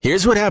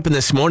Here's what happened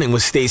this morning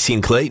with Stacey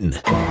and Clayton.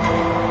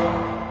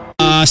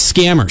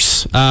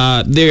 Scammers.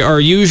 They are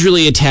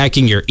usually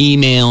attacking your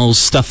emails,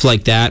 stuff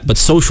like that, but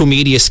social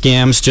media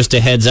scams, just a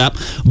heads up,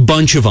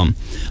 bunch of them.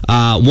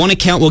 One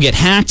account will get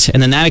hacked,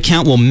 and then that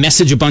account will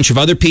message a bunch of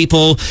other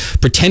people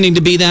pretending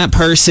to be that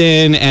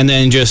person, and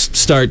then just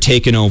start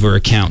taking over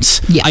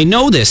accounts. Yeah. I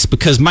know this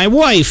because my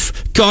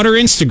wife got her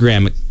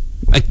Instagram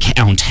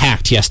account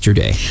hacked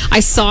yesterday. I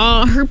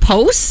saw her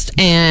post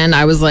and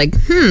I was like,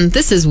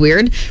 this is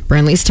weird.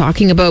 Brentley's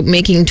talking about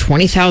making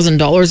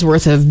 $20,000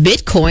 worth of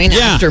Bitcoin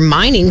after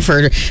mining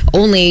for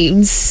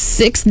only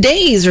 6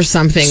 days or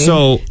something.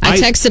 So I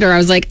texted her. I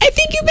was like, I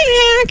think you've been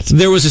hacked.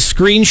 There was a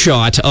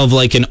screenshot of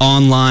like an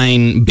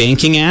online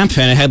banking app,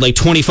 and it had like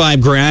 25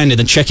 grand in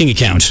the checking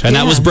account, and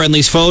that was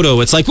Brentley's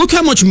photo. It's like, look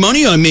how much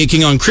money I'm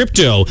making on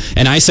crypto.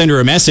 And I sent her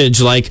a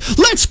message like,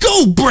 let's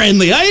go,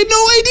 Brentley. I had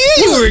no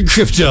idea you were in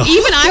crypto.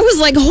 Even I was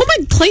like, oh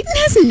my, Clayton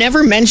has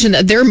never mentioned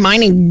that they're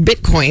mining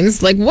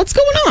Bitcoins. Like, what's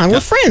going on?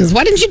 We're friends.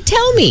 Why didn't you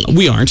tell me?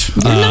 We aren't.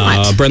 You're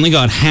not. Brentley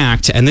got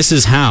hacked, and this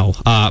is how.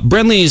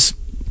 Brentley's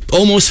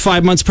almost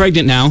 5 months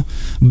pregnant now.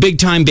 Big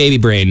time baby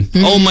brain.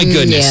 Oh my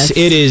goodness. Yes.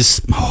 It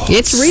is.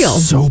 It's real.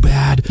 So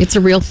bad. It's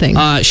a real thing.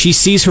 She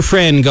sees her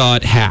friend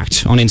got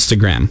hacked on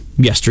Instagram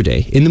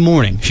yesterday in the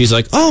morning. She's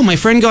like, oh, my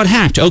friend got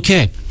hacked.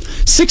 Okay.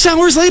 6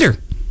 hours later,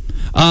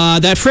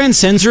 that friend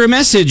sends her a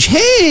message.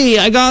 Hey,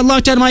 I got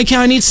locked out of my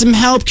account. I need some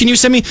help. Can you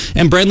send me?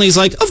 And Brentley's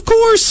like, of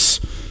course.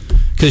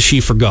 Because she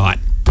forgot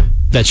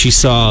that she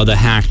saw the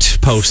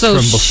hacked post from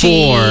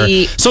before.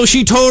 So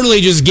she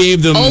totally just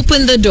gave them...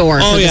 Open the door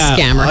for the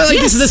scammer. Like,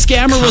 yes. The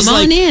scammer was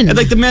like... in.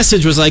 Like, the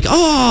message was like,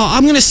 oh,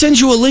 I'm going to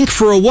send you a link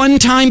for a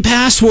one-time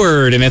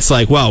password. And it's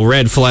like, well,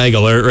 red flag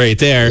alert right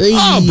there.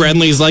 Oh,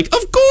 Brentley's like,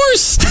 of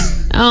course.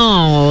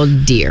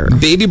 Oh, dear.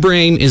 Baby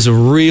brain is a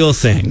real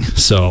thing.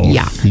 So,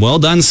 well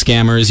done,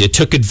 scammers. You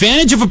took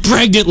advantage of a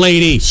pregnant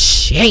lady.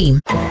 Shame.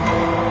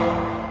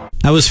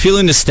 I was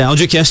feeling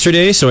nostalgic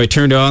yesterday, so I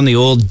turned on the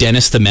old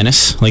Dennis the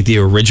Menace, like the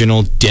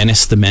original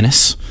Dennis the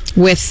Menace.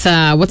 With,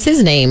 what's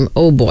his name?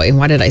 Oh, boy.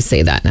 Why did I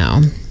say that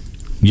now?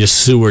 You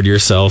sewered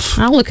yourself.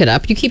 I'll look it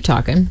up. You keep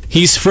talking.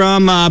 He's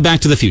from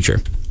Back to the Future.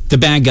 The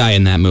bad guy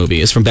in that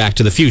movie is from Back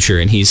to the Future,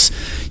 and he's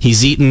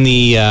eating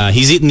the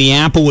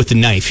apple with the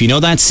knife. You know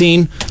that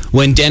scene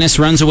when Dennis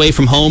runs away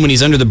from home and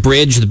he's under the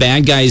bridge? The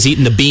bad guy is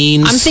eating the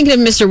beans. I'm thinking of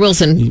Mr.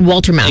 Wilson,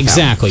 Walter Matthau.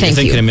 Exactly, you're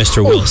thinking of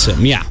Mr.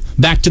 Wilson. Yeah,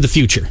 Back to the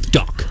Future,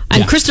 Doc.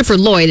 And Christopher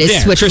Lloyd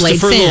is Switchblade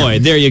Christopher Sam.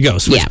 Lloyd, there you go,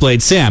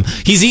 Switchblade Sam.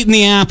 He's eating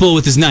the apple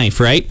with his knife,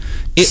 right?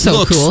 It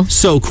looks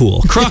so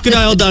cool.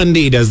 Crocodile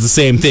Dundee does the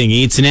same thing.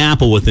 He eats an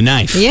apple with a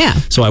knife. Yeah.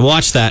 So I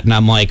watched that and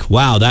I'm like,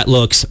 wow, that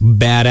looks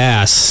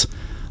badass.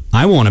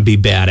 I want to be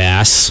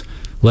badass.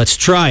 Let's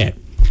try it.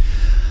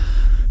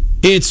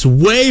 It's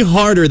way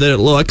harder than it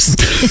looks.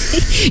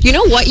 You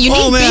know what? You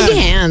need big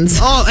hands.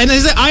 Oh, and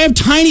I have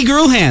tiny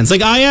girl hands.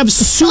 Like, I have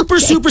super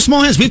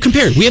small hands. We've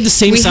compared. We have the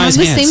same size hands.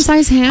 We have the same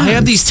size hands. I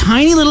have these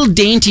tiny little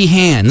dainty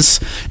hands,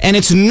 and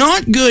it's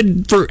not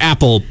good for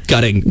apple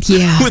cutting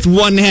with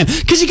one hand.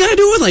 Because you got to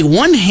do it with, like,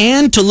 one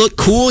hand to look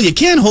cool. You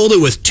can't hold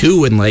it with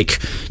two and, like,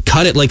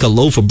 cut it like a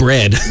loaf of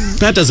bread.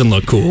 That doesn't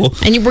look cool.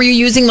 And were you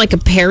using, like, a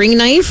paring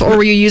knife, or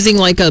were you using,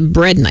 like, a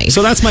bread knife?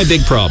 So that's my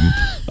big problem.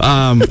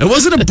 It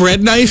wasn't a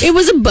bread knife. It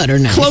was a butter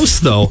knife.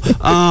 Close, though.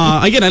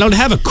 Again, I don't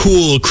have a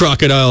cool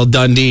Crocodile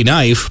Dundee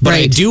knife, but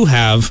I do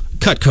have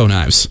Cutco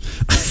knives.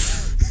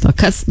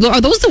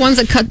 Are those the ones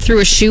that cut through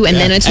a shoe and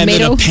then a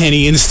tomato? And then a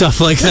penny and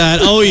stuff like that.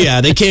 Oh,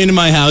 yeah. They came to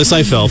my house.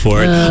 I fell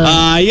for it.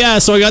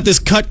 So I got this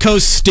Cutco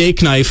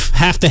steak knife.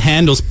 Half the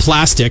handle's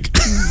plastic.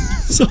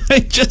 So I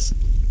just...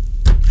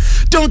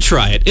 Don't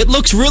try it. It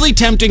looks really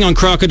tempting on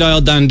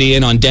Crocodile Dundee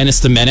and on Dennis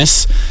the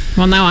Menace.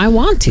 Well, now I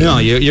want to. No,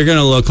 you're going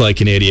to look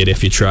like an idiot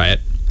if you try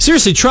it.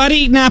 Seriously, try to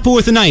eat an apple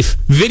with a knife.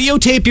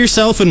 Videotape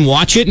yourself and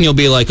watch it, and you'll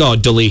be like, oh,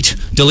 delete.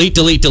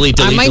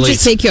 I might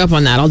just take you up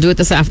on that. I'll do it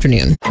this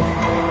afternoon.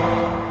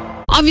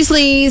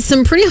 Obviously,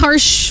 some pretty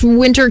harsh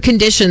winter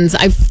conditions,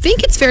 I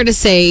think it's fair to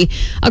say,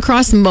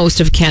 across most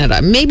of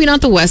Canada. Maybe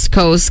not the West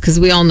Coast, because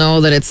we all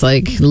know that it's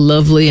like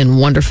lovely and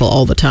wonderful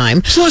all the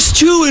time.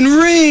 +2 and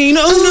rain.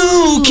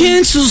 Oh no,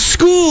 cancel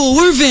school.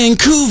 We're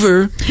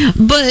Vancouver.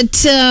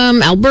 But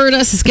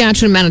Alberta,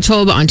 Saskatchewan,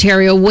 Manitoba,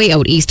 Ontario, way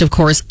out east, of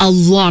course, a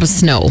lot of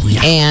snow.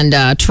 Yeah.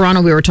 And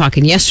Toronto, we were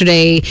talking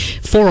yesterday,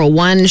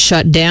 401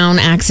 shut down,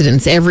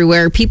 accidents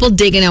everywhere, people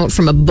digging out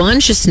from a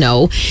bunch of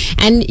snow.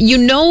 And you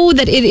know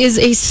that it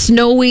is a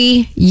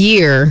snowy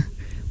year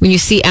when you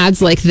see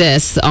ads like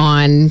this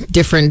on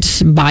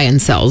different buy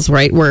and sells,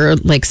 right? Where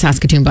like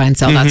Saskatoon buy and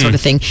sell, that sort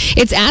of thing.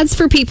 It's ads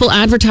for people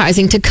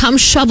advertising to come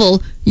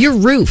shovel your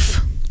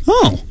roof.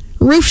 Oh.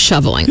 roof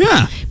shoveling.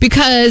 Yeah.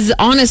 Because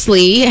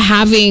honestly,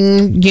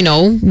 having,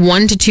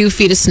 1 to 2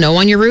 feet of snow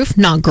on your roof,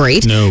 not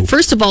great. No.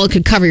 First of all, it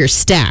could cover your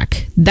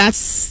stack.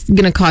 That's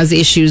going to cause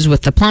issues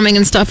with the plumbing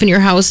and stuff in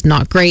your house,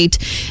 not great.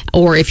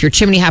 Or if your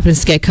chimney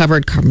happens to get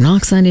covered, carbon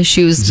monoxide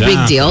issues,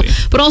 big deal.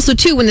 But also,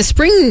 too, when the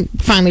spring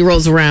finally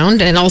rolls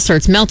around and it all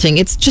starts melting,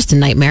 it's just a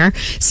nightmare.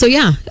 So,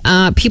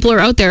 people are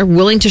out there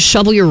willing to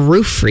shovel your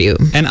roof for you.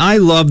 And I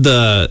love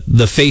the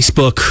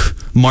Facebook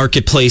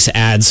marketplace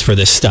ads for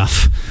this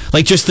stuff.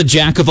 Like just the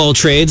jack of all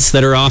trades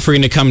that are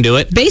offering to come do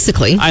it.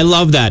 Basically. I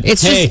love that.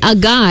 It's just a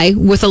guy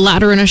with a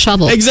ladder and a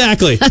shovel.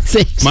 Exactly. That's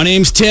it. My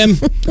name's Tim.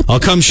 I'll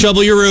come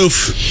shovel your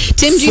roof.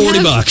 Tim, do you have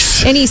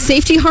 $40. any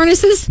safety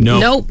harnesses?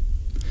 Nope.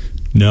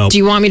 Do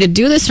you want me to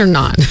do this or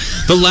not?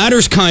 The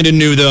ladder's kind of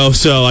new, though,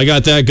 so I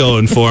got that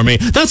going for me.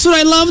 That's what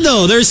I love,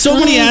 though. There's so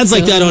many ads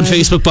like that on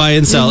Facebook Buy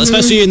and Sell,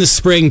 especially in the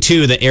spring,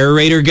 too. The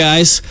aerator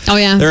guys. Oh,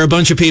 yeah. There are a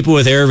bunch of people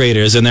with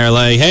aerators, and they're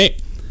like, hey,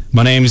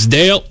 my name's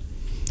Dale.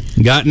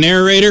 Got an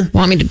aerator?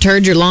 Want me to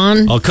turd your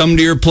lawn? I'll come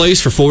to your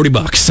place for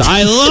 $40.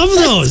 I love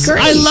those.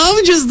 Great. I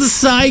love just the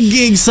side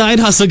gig, side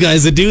hustle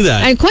guys that do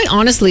that. And quite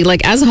honestly,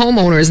 like as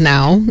homeowners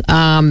now,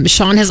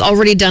 Sean has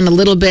already done a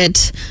little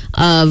bit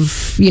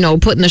of,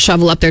 putting the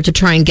shovel up there to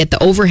try and get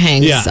the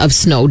overhangs of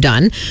snow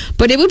done.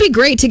 But it would be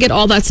great to get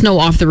all that snow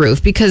off the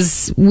roof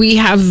because we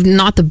have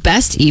not the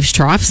best eaves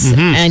troughs.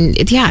 And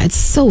it's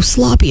so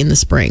sloppy in the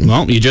spring.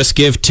 Well, you just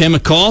give Tim a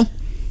call,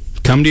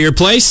 come to your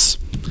place,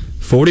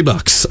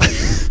 $40.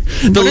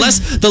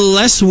 The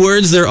less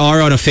words there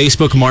are on a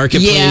Facebook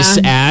Marketplace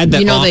ad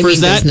that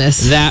offers that,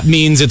 business. That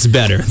means it's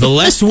better. The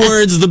less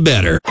words, the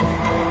better.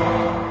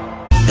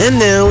 And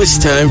now it's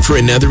time for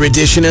another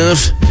edition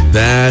of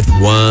That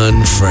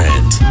One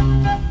Friend.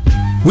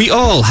 We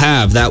all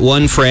have that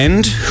one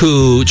friend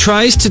who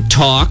tries to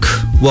talk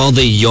while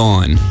they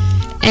yawn.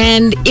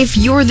 And if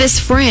you're this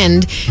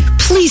friend,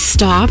 please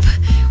stop.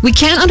 We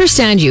can't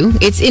understand you.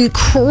 It's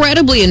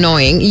incredibly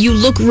annoying. You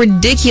look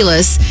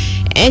ridiculous.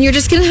 And you're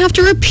just going to have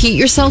to repeat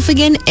yourself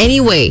again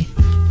anyway.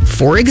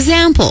 For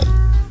example.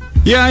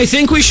 Yeah, I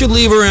think we should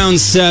leave around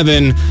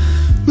 7. And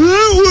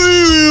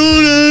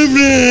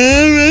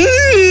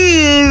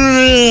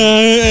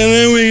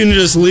then we can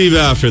just leave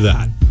after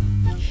that.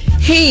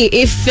 Hey,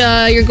 if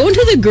you're going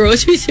to the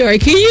grocery store,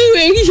 can you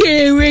make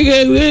sure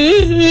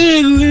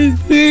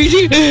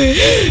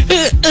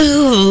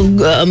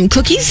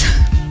cookies?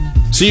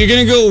 So you're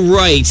going to go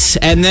right,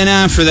 and then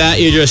after that,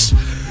 you just...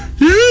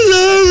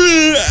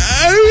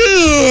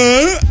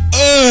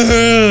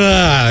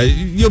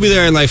 You'll be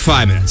there in like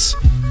 5 minutes.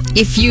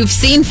 If you've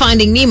seen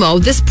Finding Nemo,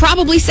 this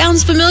probably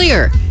sounds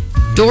familiar.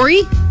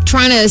 Dory,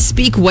 trying to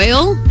speak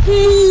whale?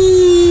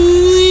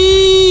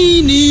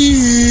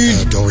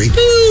 Dory?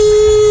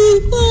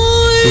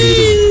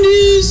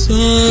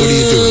 What are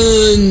you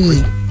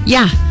doing?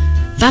 Yeah,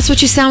 that's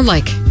what you sound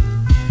like.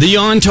 The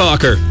yawn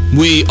talker.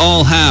 We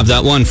all have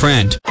that one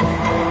friend.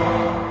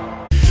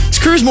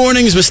 Cruise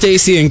Mornings with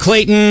Stacey and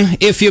Clayton.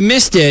 If you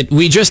missed it,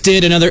 we just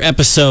did another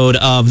episode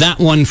of That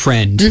One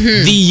Friend.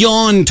 The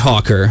yawn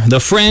talker.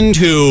 The friend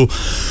who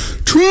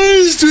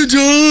tries to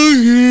talk.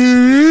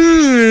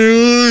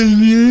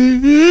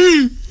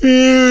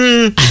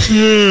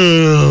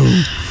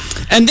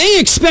 And they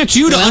expect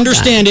you to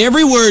understand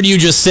every word you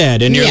just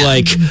said. And you're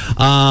like,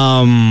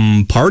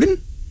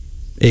 pardon?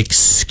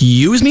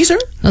 Excuse me, sir?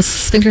 A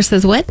sphincter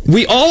says what?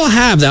 We all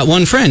have that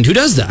one friend who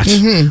does that.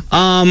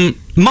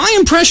 My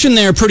impression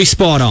there, pretty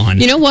spot on.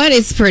 You know what?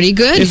 It's pretty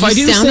good. If I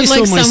do sounded say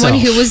like so someone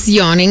myself. who was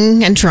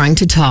yawning and trying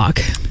to talk.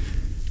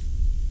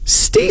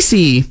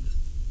 Stacey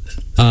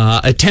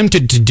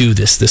attempted to do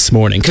this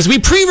morning because we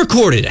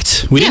pre-recorded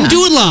it. We didn't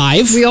do it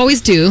live. We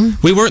always do.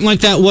 We weren't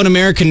like that one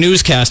American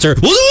newscaster.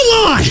 We'll do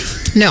it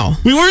live. No.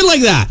 We weren't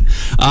like that.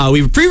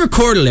 We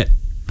pre-recorded it.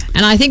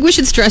 And I think we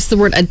should stress the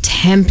word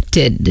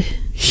attempted.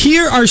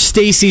 Here are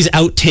Stacey's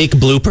outtake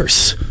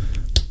bloopers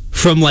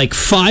from like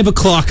 5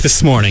 o'clock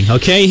this morning,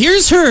 okay?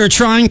 Here's her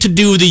trying to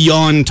do the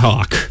yawn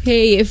talk.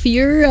 Hey, if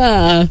you're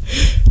going to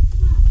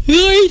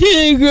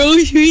the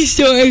grocery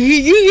store, can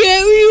you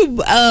get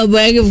me a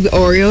bag of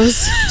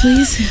Oreos,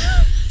 please?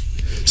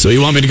 So you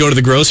want me to go to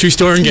the grocery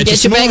store and get you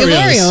some your bag of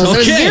Oreos. Okay. It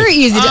was very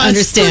easy to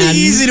understand. It's pretty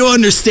easy to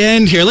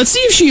understand here. Let's see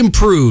if she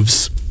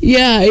improves.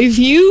 Yeah, if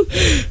you're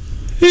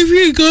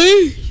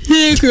going to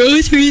the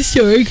grocery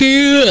store, can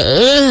you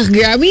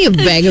grab me a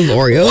bag of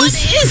Oreos? What is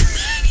that even?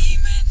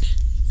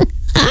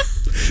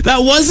 That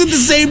wasn't the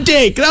same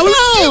take. That was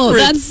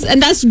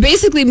different. That's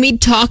basically me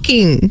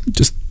talking.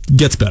 Just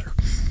gets better.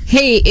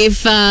 Hey,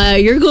 if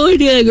you're going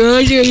to the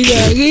grocery store,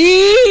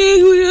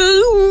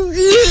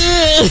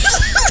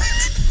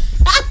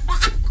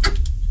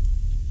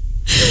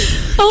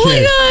 oh my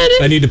God.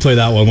 I need to play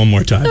that one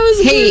more time.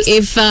 Hey,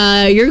 if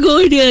you're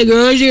going to the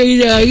grocery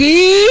store.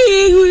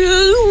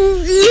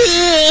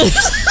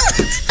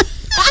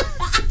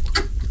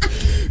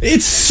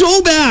 It's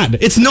so bad.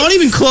 It's not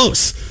even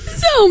close.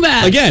 So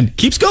bad. Again,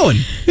 keeps going.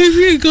 If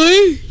you're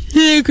going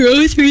to the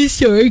grocery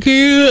store, can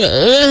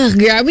you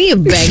grab me a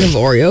bag of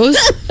Oreos?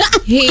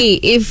 Hey,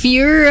 if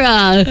you're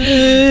that's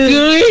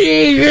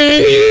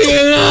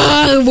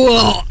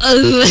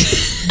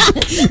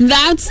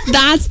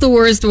the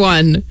worst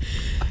one.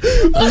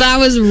 That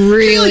was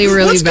really,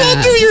 really What's bad.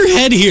 going through your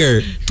head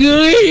here?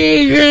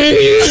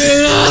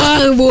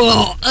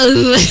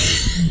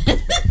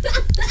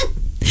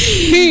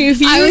 Hey,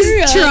 if I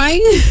was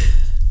trying.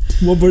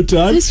 One more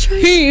time.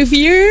 Hey, if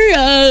you're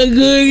going to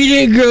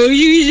the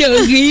grocery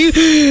store,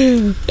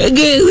 can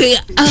you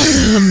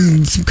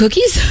some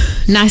cookies?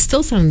 Nah, I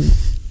still sound.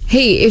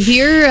 Hey, if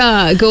you're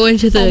going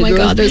to the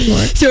God, there's more.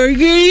 Sorry,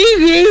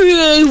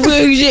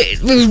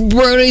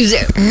 brownies.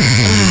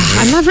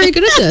 I'm not very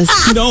good at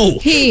this. No.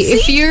 Hey,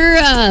 if you're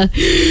going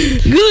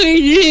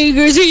to the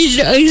grocery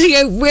store,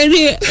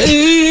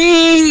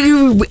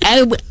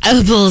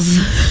 apples.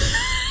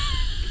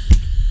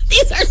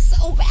 These are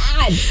so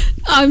bad.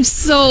 I'm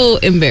so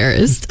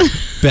embarrassed.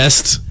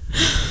 Best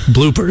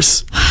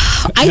bloopers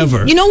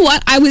ever. You know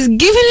what? I was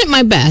giving it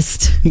my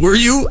best. Were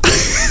you?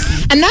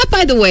 And that,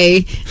 by the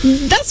way,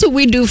 that's what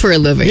we do for a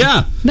living.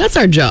 Yeah. That's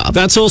our job.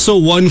 That's also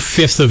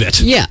 1/5 of it.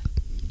 Yeah.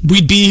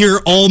 We'd be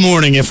here all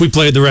morning if we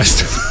played the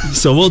rest.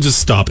 So we'll just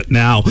stop it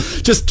now.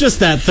 Just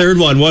that third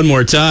one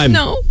more time.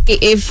 No.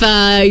 If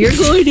you're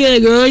going to the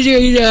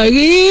grocery store.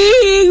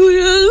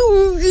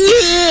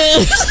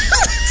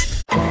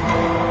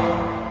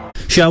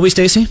 Shall we,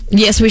 Stacey?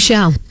 Yes, we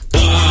shall.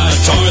 What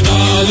are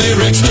the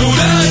lyrics to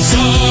that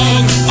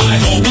song? I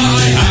hope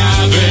I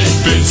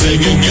haven't been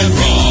singing it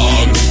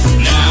wrong.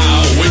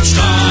 Now it's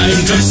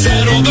time to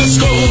settle the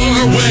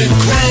score with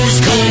Crow's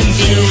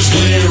Confused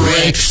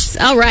Lyrics.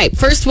 All right,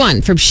 first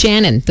one from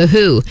Shannon, The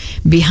Who,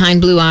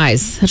 Behind Blue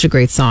Eyes. Such a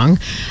great song.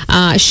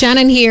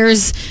 Shannon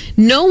hears,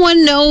 no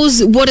one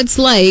knows what it's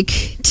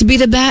like to be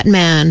the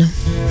Batman.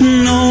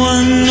 No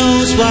one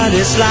knows what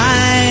it's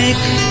like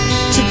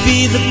to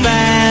be the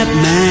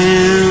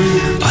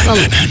Batman. I'm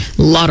Batman.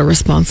 A lot of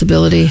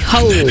responsibility.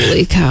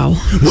 Holy cow.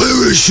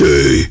 Where is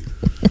she?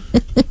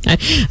 I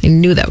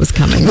knew that was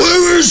coming.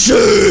 Where is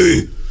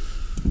she?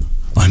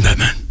 I'm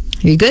Batman.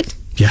 Are you good?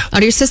 Yeah. Out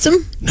of your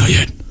system? Not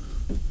yet.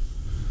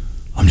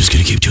 I'm just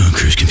gonna keep doing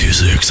Cruise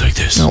Confused lyrics like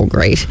this. Oh,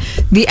 great.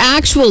 The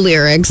actual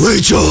lyrics,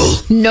 Rachel!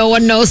 no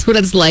one knows what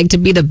it's like to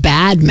be the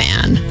bad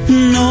man.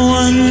 No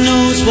one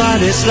knows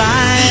what it's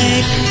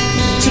like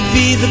to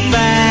be the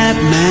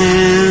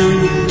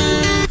Batman.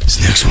 This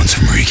next one's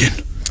from Regan.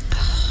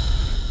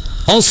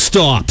 I'll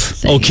stop,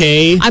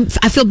 okay?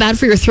 I feel bad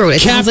for your throat.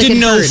 It sounds like Captain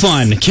it No hurts.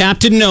 Fun.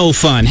 Captain No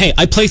Fun. Hey,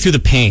 I play through the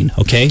pain,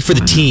 okay? For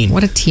the team.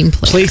 What a team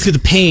player. Play through the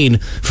pain.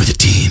 For the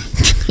team.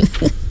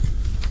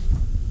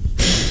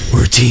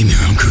 We're a team here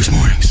on Cruise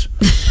Mornings.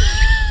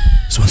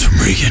 This one's from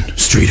Regan.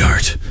 Street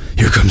Art.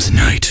 Here comes the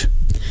night.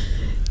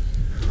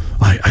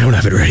 I don't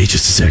have it ready.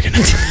 Just a second.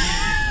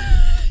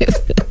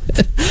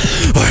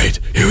 All right,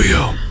 here we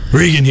go.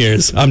 Regan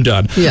hears. I'm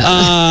done.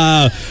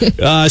 Yeah.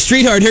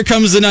 Street Art, here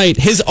comes the night.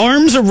 His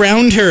arms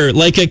around her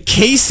like a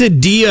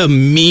quesadilla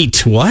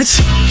meat. What?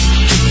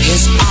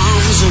 His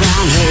arms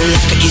around her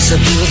like a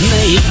quesadilla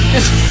meat.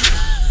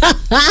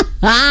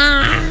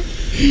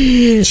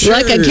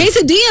 Like a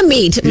quesadilla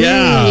meat.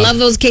 Yeah. Love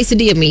those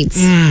quesadilla meats.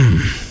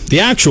 The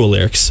actual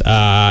lyrics.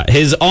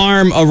 His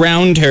arm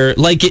around her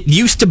like it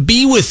used to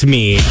be with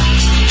me.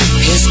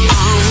 His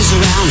arms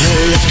around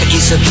her like a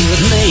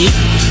quesadilla meat.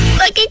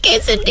 Like a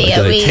quesadilla Like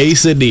a meat.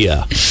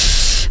 quesadilla.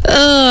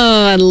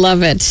 Oh, I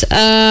love it.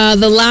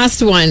 The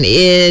last one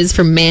is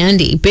from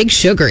Mandy. Big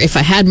Sugar, If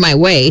I Had My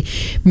Way.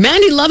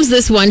 Mandy loves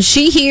this one.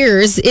 She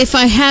hears, if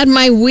I had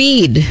my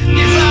weed.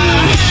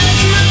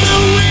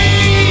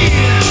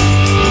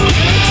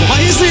 Why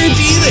is there a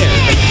D there?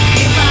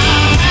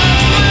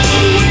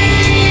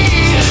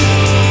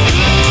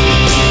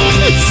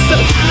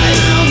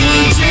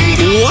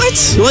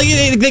 What? Like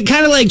it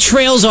kind of like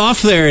trails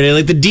off there,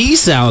 like the D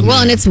sound.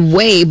 Well, and it's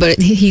way, but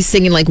he's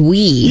singing like we.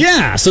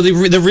 yeah. So the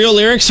real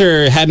lyrics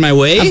are "Had My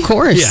Way." Of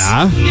course.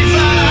 Yeah.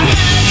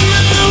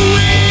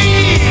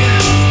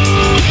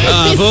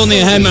 If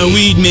only I had my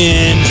weed,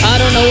 man. I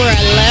don't know where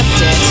I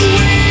left it.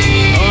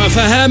 Oh, if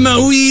I had my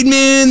weed,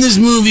 man, this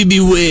movie'd be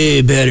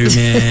way better,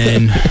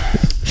 man.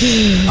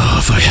 Oh,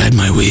 if I had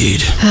my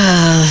weed,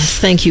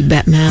 Thank you,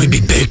 Batman. we'd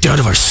be baked out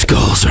of our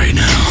skulls right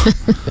now.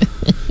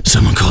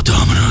 Someone call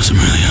Domino's. I'm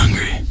really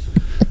hungry.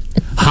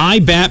 Hi,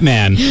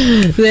 Batman.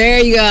 There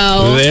you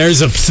go.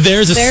 There's a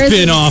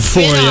spin-off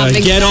for spin-off,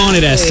 you. Get on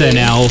it, exactly.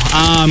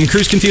 SNL.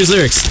 Cruise Confused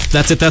lyrics.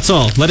 That's it. That's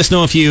all. Let us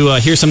know if you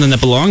hear something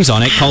that belongs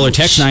on it. Call or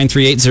text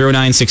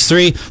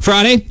 938-0963.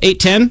 Friday,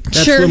 8:10.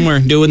 That's Sure. when we're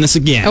doing this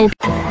again. Oh.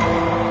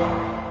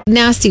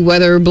 Nasty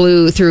weather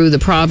blew through the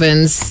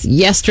province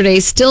yesterday,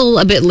 still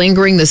a bit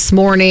lingering this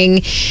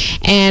morning.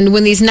 And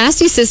when these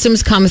nasty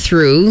systems come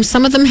through,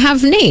 some of them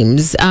have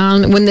names.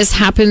 When this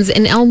happens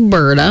in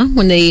Alberta,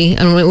 when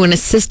a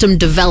system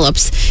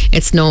develops,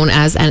 it's known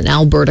as an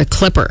Alberta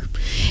Clipper.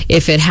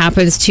 If it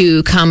happens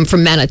to come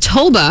from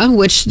Manitoba,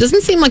 which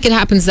doesn't seem like it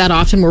happens that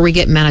often where we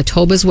get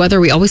Manitoba's weather,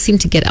 we always seem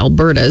to get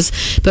Alberta's.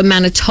 But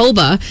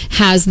Manitoba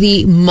has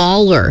the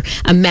Mauler,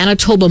 a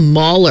Manitoba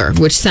Mauler,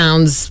 which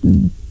sounds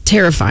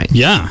terrifying.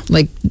 Yeah.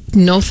 Like,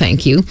 no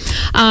thank you.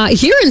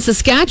 Here in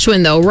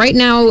Saskatchewan, though, right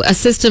now a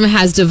system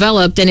has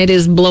developed and it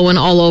is blowing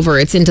all over.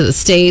 It's into the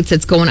States,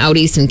 it's going out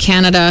east in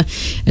Canada,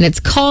 and it's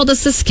called a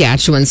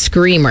Saskatchewan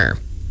Screamer.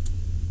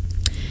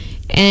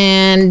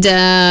 And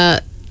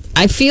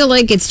I feel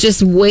like it's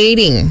just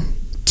waiting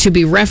to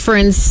be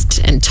referenced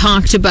and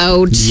talked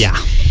about. Yeah.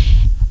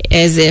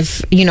 As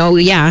if,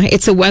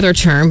 it's a weather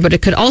term, but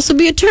it could also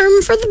be a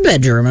term for the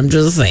bedroom. I'm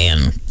just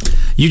saying.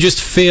 You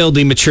just failed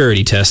the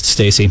maturity test,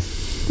 Stacey.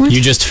 What?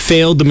 You just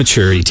failed the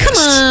maturity test. Come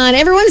on,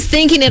 everyone's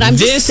thinking it. I'm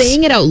just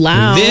saying it out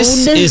loud.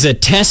 This is a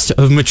test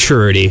of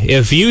maturity.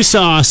 If you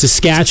saw a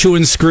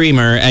Saskatchewan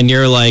Screamer and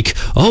you're like,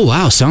 oh,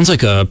 wow, sounds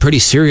like a pretty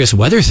serious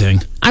weather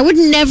thing. I would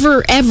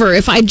never, ever,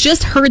 if I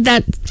just heard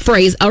that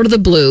phrase out of the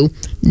blue,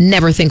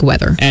 never think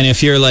weather. And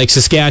if you're like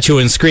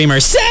Saskatchewan Screamer,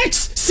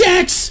 sex,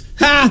 sex,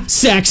 ha,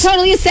 sex.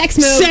 Totally a sex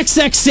move. Sex,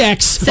 sex,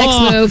 sex.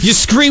 Sex move. You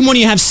scream when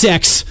you have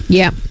sex.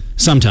 Yeah.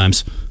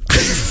 Sometimes.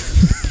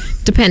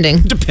 Depending.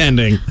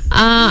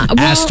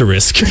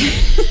 Asterisk.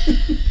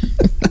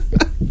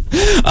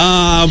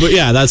 But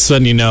yeah, that's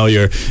when you know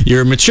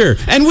you're mature.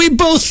 And we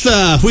both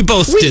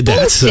did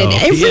that. So,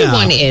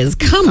 Everyone is.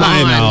 Come on.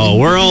 I know.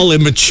 We're all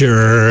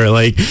immature.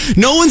 Like,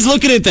 no one's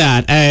looking at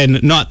that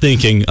and not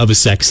thinking of a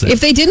sex thing. If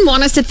they didn't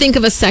want us to think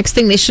of a sex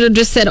thing, they should have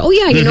just said, oh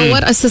yeah, you know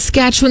what? A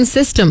Saskatchewan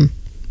system.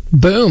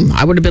 Boom.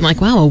 I would have been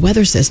like, wow, a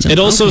weather system. It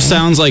also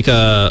sounds like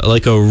a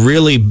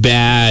really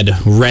bad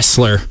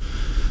wrestler.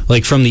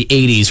 Like from the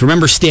 80s.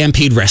 Remember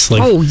Stampede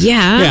Wrestling? Oh,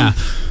 yeah. Yeah.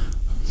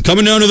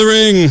 Coming down to the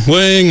ring,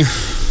 weighing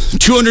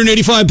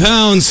 285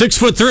 pounds,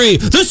 6'3",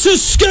 the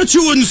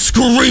Saskatchewan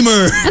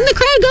Screamer. And the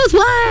crowd goes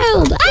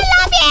wild. I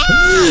love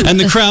you. And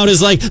the crowd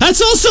is like,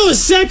 that's also a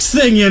sex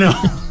thing, you know.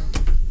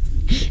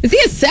 Is he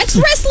a sex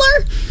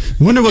wrestler?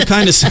 I wonder what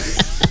kind of...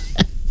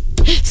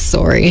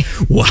 Sorry.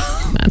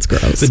 Wow. That's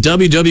gross. The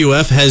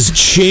WWF has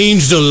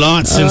changed a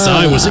lot since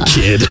I was a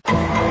kid.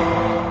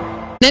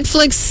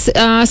 Netflix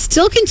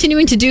still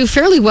continuing to do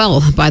fairly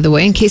well, by the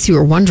way, in case you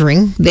were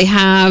wondering. They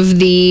have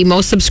the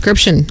most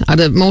subscriptions out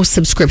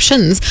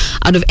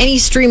of any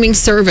streaming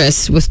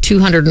service with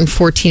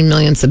 214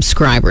 million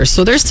subscribers.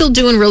 So they're still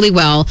doing really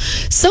well.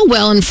 So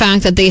well, in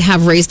fact, that they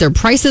have raised their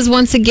prices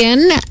once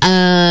again.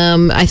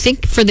 I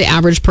think for the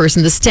average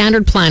person, the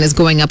standard plan is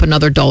going up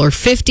another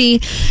 $1.50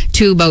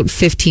 to about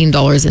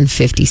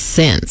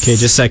 $15.50. Okay,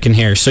 just a second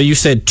here. So you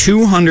said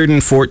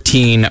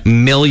 214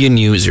 million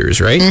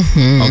users, right?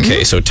 Mm-hmm.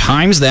 Okay, so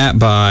times that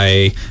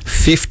by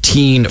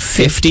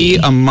 $15.50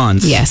 a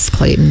month. Yes,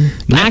 Clayton.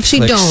 Netflix.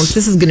 Actually, don't.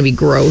 This is going to be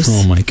gross.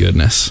 Oh my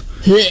goodness.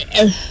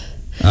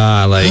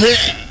 I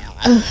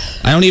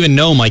don't even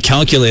know my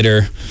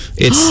calculator.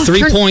 It's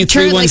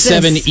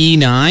 3.317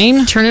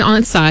 E9. Turn it on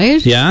its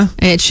side. Yeah.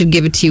 And it should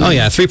give it to you. Oh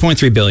yeah,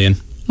 3.3 billion.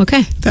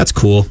 Okay. That's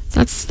cool.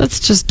 That's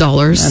just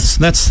dollars.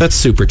 That's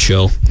super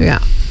chill. Yeah.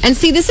 And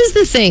see, this is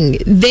the thing.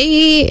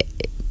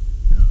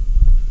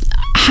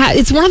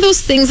 It's one of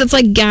those things that's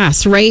like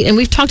gas, right? And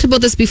we've talked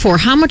about this before.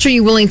 How much are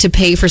you willing to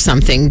pay for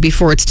something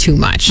before it's too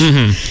much?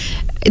 Mm-hmm.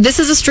 This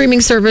is a streaming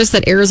service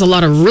that airs a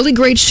lot of really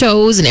great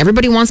shows, and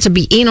everybody wants to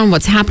be in on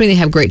what's happening. They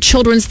have great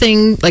children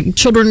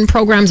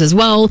programs as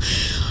well.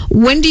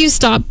 When do you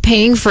stop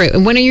paying for it?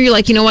 And when are you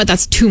like, you know what,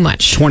 that's too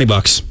much? $20.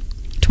 $20?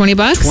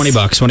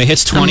 $20. When it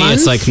hits 20,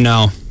 it's like,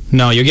 no,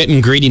 you're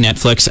getting greedy,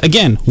 Netflix.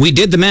 Again, we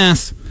did the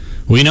math.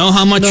 We know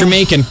how much you're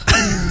making.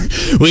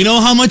 We know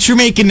how much you're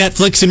making,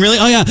 Netflix, and really,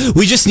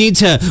 we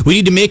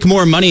need to make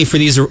more money for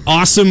these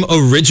awesome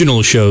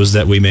original shows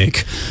that we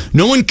make.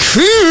 No one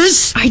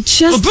cares about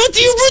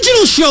the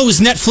original shows,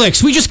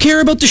 Netflix. We just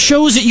care about the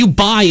shows that you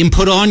buy and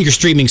put on your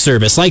streaming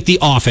service, like The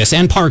Office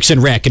and Parks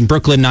and Rec and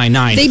Brooklyn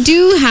Nine-Nine. They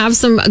do have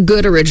some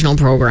good original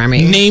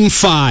programming. Name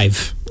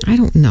 5. I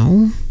don't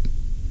know.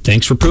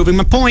 Thanks for proving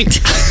my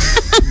point.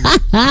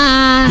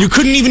 You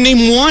couldn't even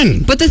name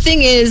one. But the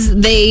thing is,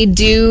 they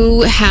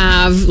do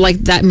have like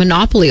that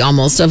monopoly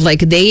almost of like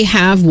they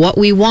have what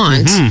we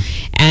want,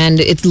 and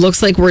it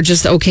looks like we're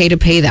just okay to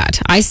pay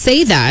that. I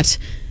say that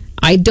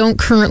I don't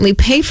currently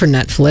pay for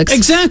Netflix.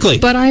 Exactly.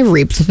 But I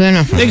reap the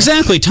benefit.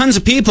 Exactly. Tons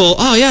of people,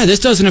 this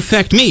doesn't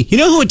affect me. You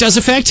know who it does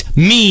affect?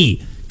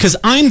 Me. Because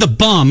I'm the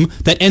bum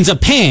that ends up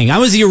paying. I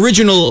was the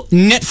original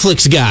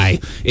Netflix guy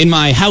in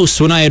my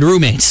house when I had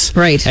roommates.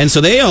 Right. And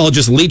so they all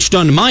just leached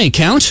onto my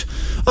account.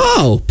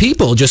 Oh,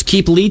 people just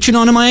keep leeching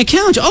onto my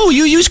account. Oh,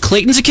 you use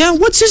Clayton's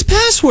account? What's his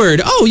password?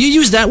 Oh, you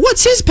use that?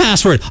 What's his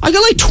password? I got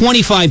like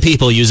 25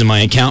 people using my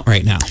account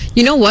right now.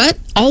 You know what?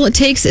 All it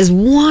takes is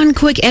one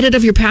quick edit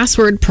of your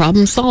password.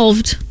 Problem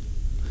solved.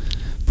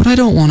 But I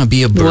don't want to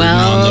be a burden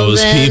on those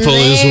people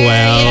as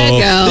well.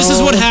 You go. This is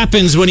what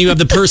happens when you have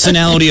the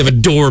personality of a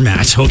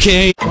doormat,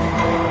 okay?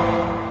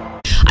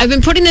 I I've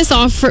been putting this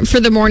off for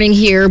the morning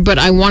here, but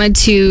I wanted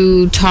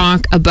to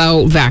talk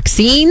about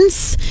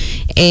vaccines.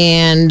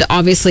 And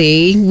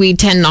obviously, we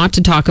tend not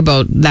to talk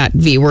about that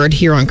V word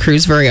here on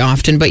Cruise very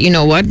often. But you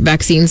know what?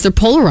 Vaccines, they're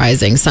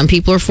polarizing. Some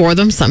people are for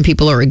them. Some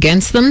people are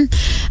against them.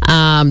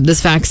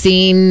 This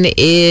vaccine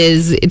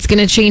it's going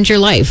to change your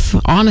life,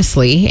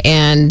 honestly.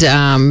 And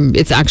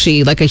it's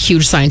actually like a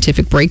huge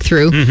scientific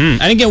breakthrough.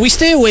 And again, we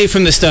stay away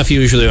from this stuff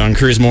usually on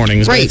Cruise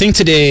Mornings. But I Right. think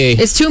today...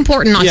 It's too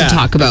important not to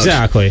talk about.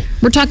 Exactly.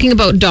 We're talking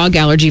about dog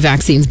allergy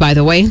vaccines, by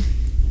the way.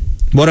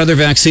 What other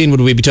vaccine would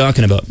we be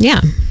talking about?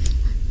 Yeah.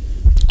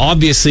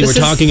 Obviously, This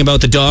we're is talking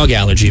about the dog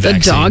allergy The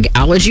vaccine. dog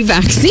allergy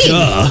vaccine.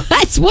 Duh.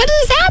 That's what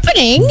is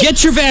happening.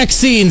 Get your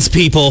vaccines,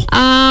 people.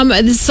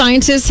 The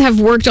scientists have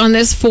worked on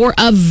this for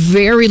a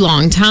very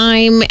long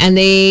time, and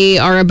they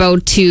are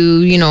about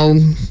to,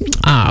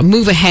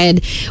 move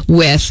ahead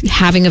with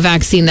having a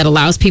vaccine that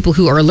allows people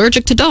who are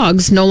allergic to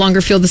dogs no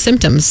longer feel the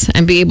symptoms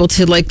and be able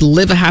to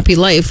live a happy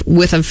life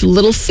with a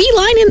little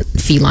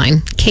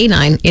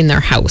canine in their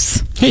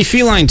house. Hey,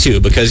 feline too,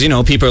 because,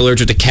 people are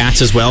allergic to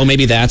cats as well.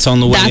 Maybe that's on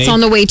the way. That's on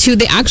the way too.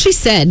 They actually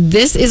said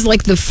this is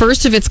like the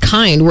first of its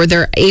kind where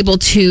they're able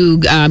to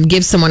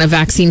give someone a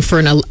vaccine for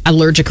an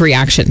allergic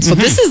reaction. So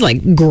this is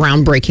like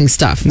groundbreaking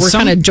stuff. We're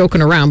kind of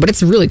joking around, but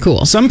it's really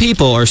cool. Some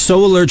people are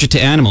so allergic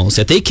to animals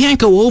that they can't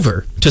go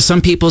over to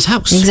some people's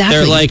house. Exactly.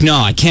 They're like, no,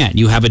 I can't.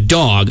 You have a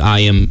dog. I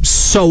am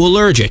so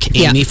allergic.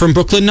 Yeah. Amy from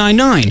Brooklyn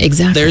Nine-Nine.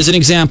 Exactly. There's an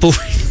example.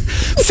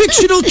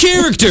 Fictional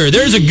character.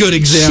 There's a good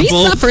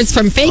example. She suffers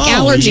from fake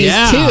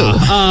allergies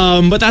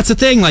too. But that's the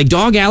thing. Like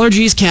dog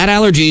allergies, cat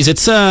allergies.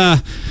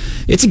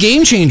 It's a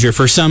game changer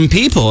for some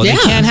people. Yeah. They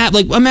can't have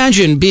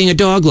imagine being a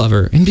dog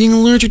lover and being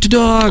allergic to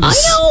dogs. I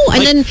know.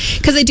 And then,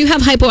 because they do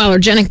have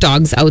hypoallergenic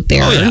dogs out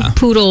there, Oh, yeah.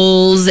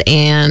 poodles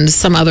and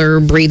some other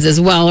breeds as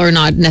well are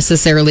not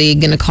necessarily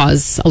going to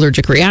cause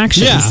allergic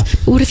reactions. Yeah.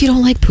 But what if you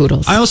don't like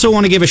poodles? I also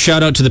want to give a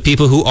shout out to the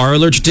people who are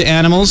allergic to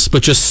animals,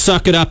 but just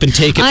suck it up and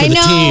take it for I the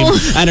know.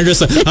 team. And are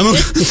just like,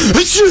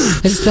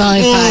 It's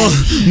totally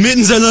fine.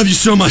 Mittens, I love you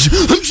so much.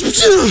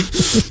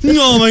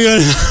 oh my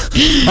God.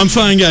 I'm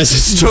fine, guys.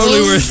 It's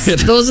totally worth it.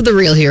 Those are the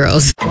real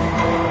heroes.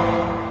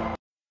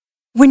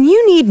 When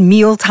you need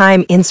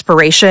mealtime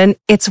inspiration,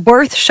 it's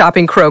worth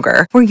shopping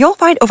Kroger, where you'll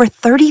find over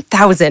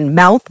 30,000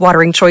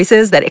 mouth-watering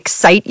choices that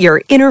excite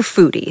your inner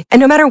foodie. And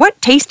no matter what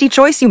tasty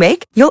choice you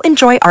make, you'll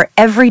enjoy our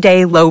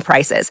everyday low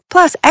prices,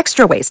 plus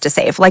extra ways to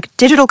save, like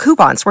digital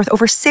coupons worth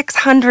over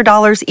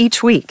 $600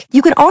 each week.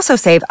 You can also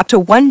save up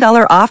to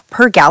 $1 off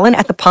per gallon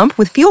at the pump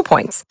with fuel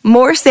points.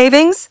 More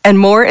savings and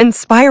more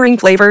inspiring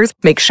flavors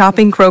make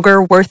shopping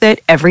Kroger worth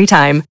it every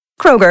time.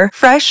 Kroger,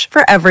 fresh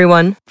for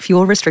everyone.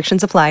 Fuel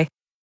restrictions apply.